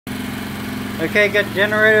Okay, got the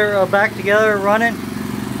generator back together, running.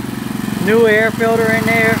 New air filter in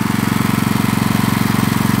there.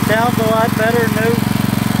 Sounds a lot better. New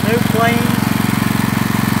planes.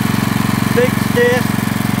 Fixed this.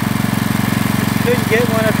 Couldn't get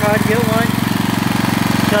one. I tried to get one.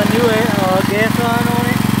 Got new gas line on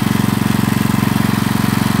it.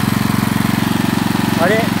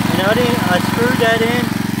 I screwed that in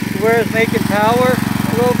to where it's making power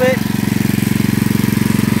a little bit.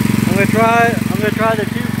 I'm gonna try the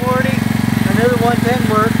 240. I know the 110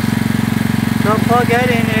 works. So I'll plug that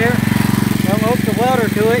in there. I'm gonna hook the welder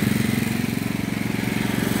to it.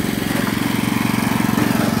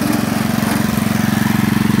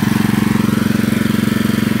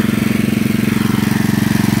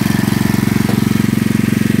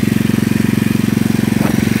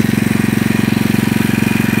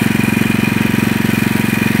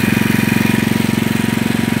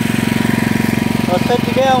 I'll set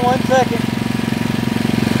you down 1 second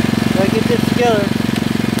so I get this together.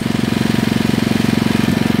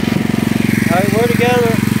 Alright, we're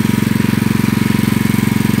together.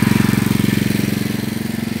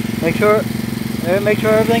 Make sure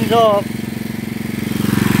everything's off.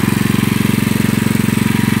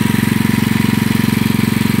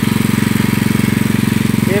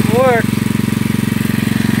 It works.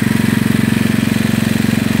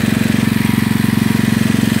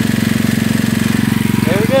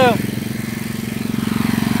 Go.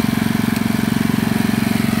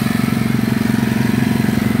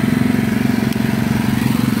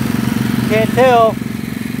 Can't tell.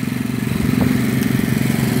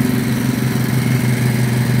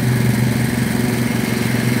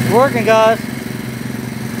 It's working, guys.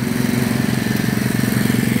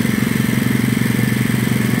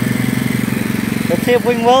 Let's see if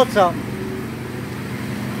we can weld something.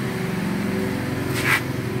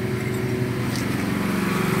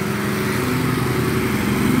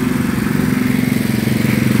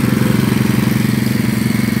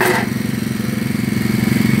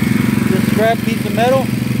 Grab a piece of metal.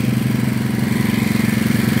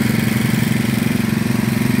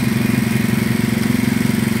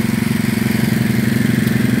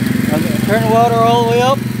 I'm going to turn the welder all the way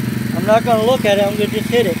up. I'm not going to look at it, I'm going to just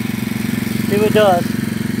hit it. See what it does.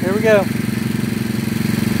 Here we go.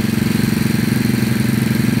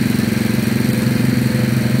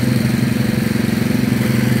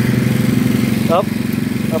 Oh,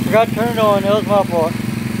 I forgot to turn it on, that was my fault.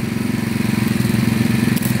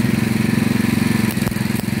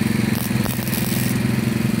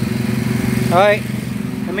 Alright,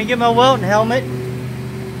 let me get my welding helmet.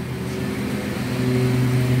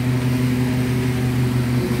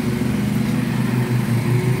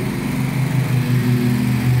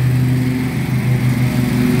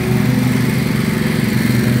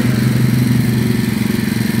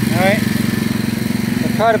 Alright,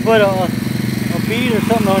 I'll try to put a bead or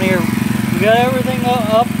something on here. We got everything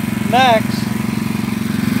up max.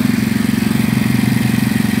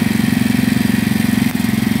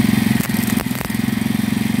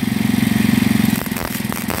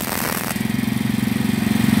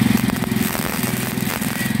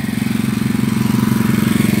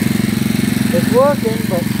 It's working,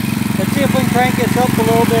 but let's see if we can crank this up a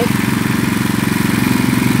little bit.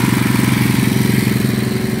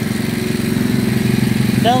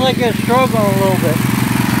 Sounds like it's struggling a little bit.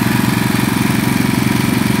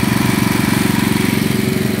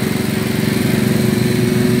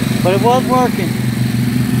 But it was working.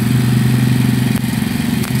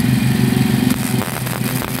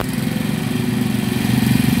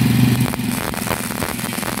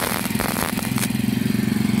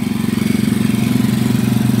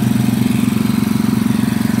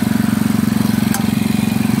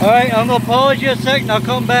 Alright, I'm going to pause you a second, I'll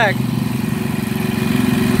come back.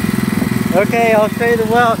 Okay, I'll show you the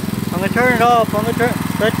weld. I'm going to turn it off. I'm going to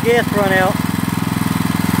let the gas run out.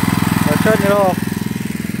 I'm shutting it off.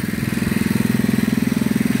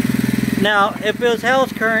 Now, if it was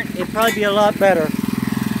house current, it'd probably be a lot better.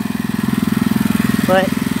 But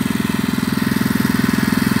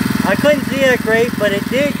I couldn't see it great, but it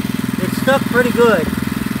stuck pretty good.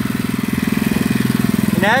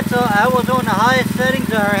 And I was on the highest settings,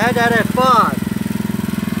 and I had that at 5.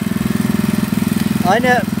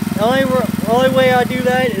 The only way I do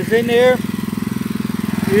that is in there,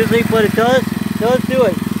 usually, but it does do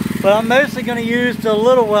it. But I'm mostly going to use the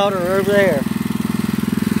little welder over there,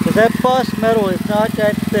 because that bus metal is not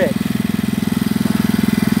that thick.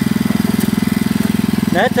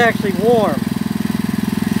 And that's actually warm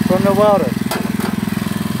from the welder.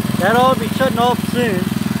 That ought to be shutting off soon.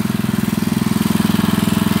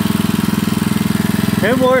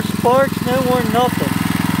 No more sparks, no more nothing.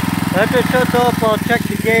 After it shuts off, I'll check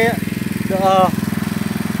the gas,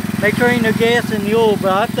 make sure ain't no gas in the oil,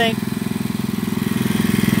 but I think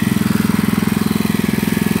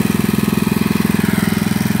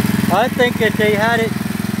that they had it,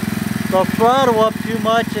 the throttle up too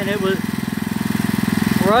much and it was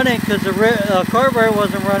running because the carburetor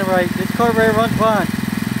wasn't running right. This carburetor runs fine.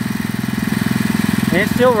 And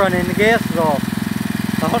it's still running, the gas is off.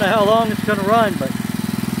 I don't know how long it's going to run, but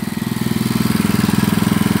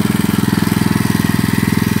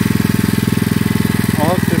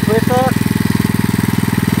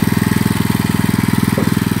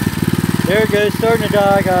there it goes, starting to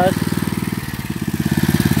die, guys.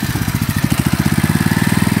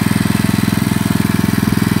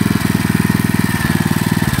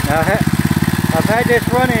 Now, I've had this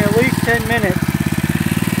running at least 10 minutes.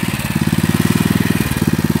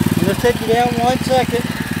 I'm going to set you down 1 second.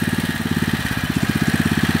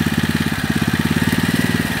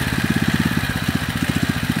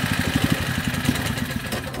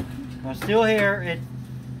 I'm still here.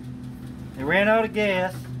 It ran out of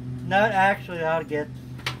gas. Not actually out of gas.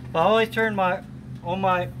 But I always turn on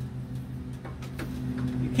my.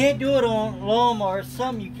 You can't do it on lawnmowers.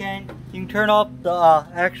 Some you can. You can turn off the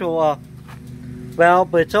actual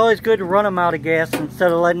valve, but it's always good to run them out of gas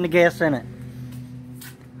instead of letting the gas in it.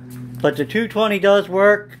 But the 220 does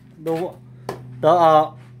work. That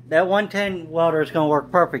 110 welder is going to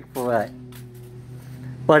work perfect for that.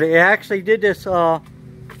 But it actually did this. I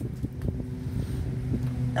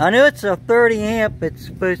know it's a 30 amp it's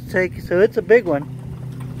supposed to take, so it's a big one.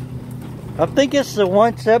 I think it's a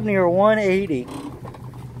 170 or 180,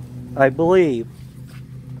 I believe.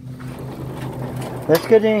 Let's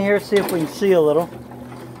get in here and see if we can see a little.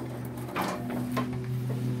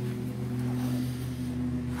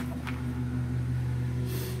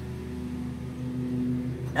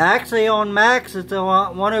 Actually on max it's a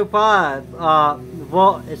 105.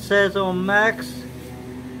 Well, it says on max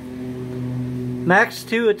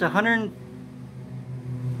 2 it's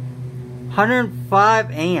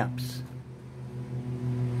 105 amps.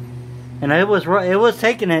 And it was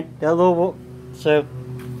taking it, that little, so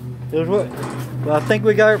it was. Well, I think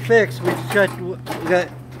we got her fixed. I'm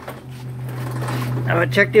gonna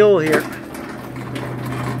check the oil here.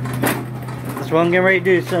 That's what I'm getting ready to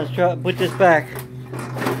do. So let's try to put this back.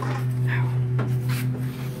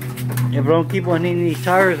 If I don't keep on needing these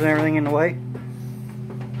tires and everything in the way.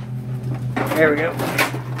 There we go.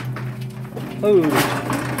 Oh.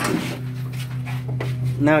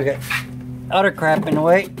 Now I got other crap in the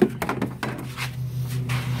way.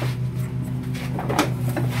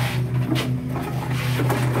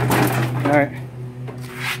 Alright,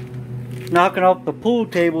 knocking off the pool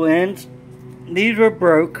table ends. These were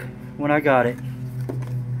broke when I got it.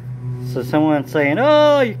 So someone's saying,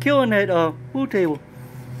 oh, you're killing that pool table.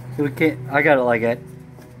 So we can't, I got it like that.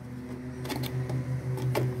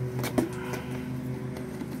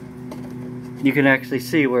 You can actually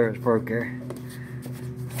see where it's broke there.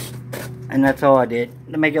 And that's all I did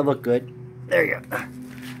to make it look good. There you go.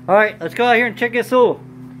 Alright, let's go out here and check this oil.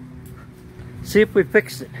 See if we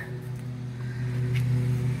fixed it.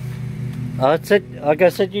 I gotta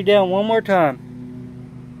set you down one more time.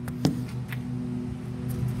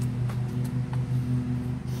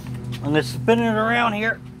 I'm gonna spin it around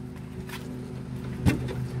here.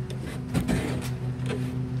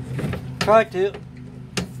 Try to.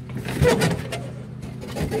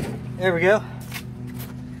 There we go.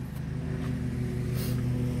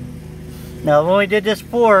 Now, when we did this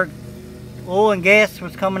before, oil and gas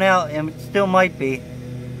was coming out, and it still might be.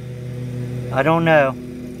 I don't know.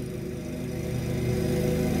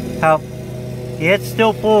 Yeah, it's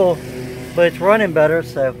still full, but it's running better,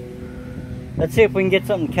 so let's see if we can get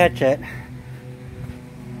something to catch it.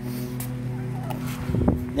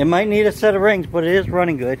 It might need a set of rings, but it is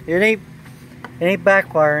running good. It ain't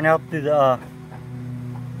backfiring out through the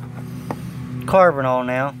carbon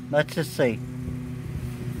now. Let's just see.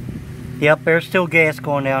 Yep, there's still gas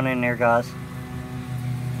going down in there, guys.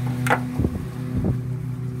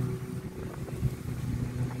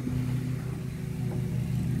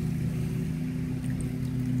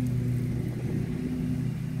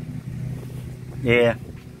 Yeah.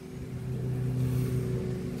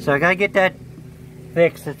 So I gotta get that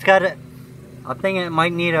fixed. It's got a, I think it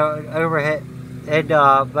might need a overhead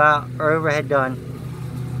done.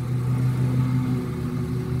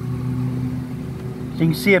 So you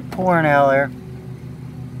can see it pouring out there.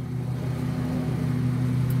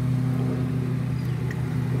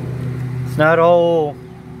 It's not all.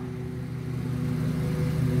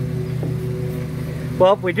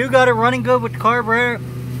 Well, we do got it running good with the carburetor.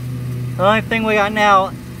 The only thing we got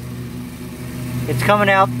now it's coming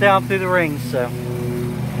out down through the rings. So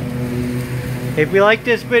if you like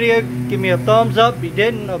this video, give me a thumbs up. If you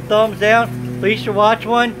didn't, a thumbs down. Please to watch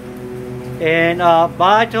one. And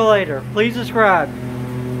bye till later. Please subscribe.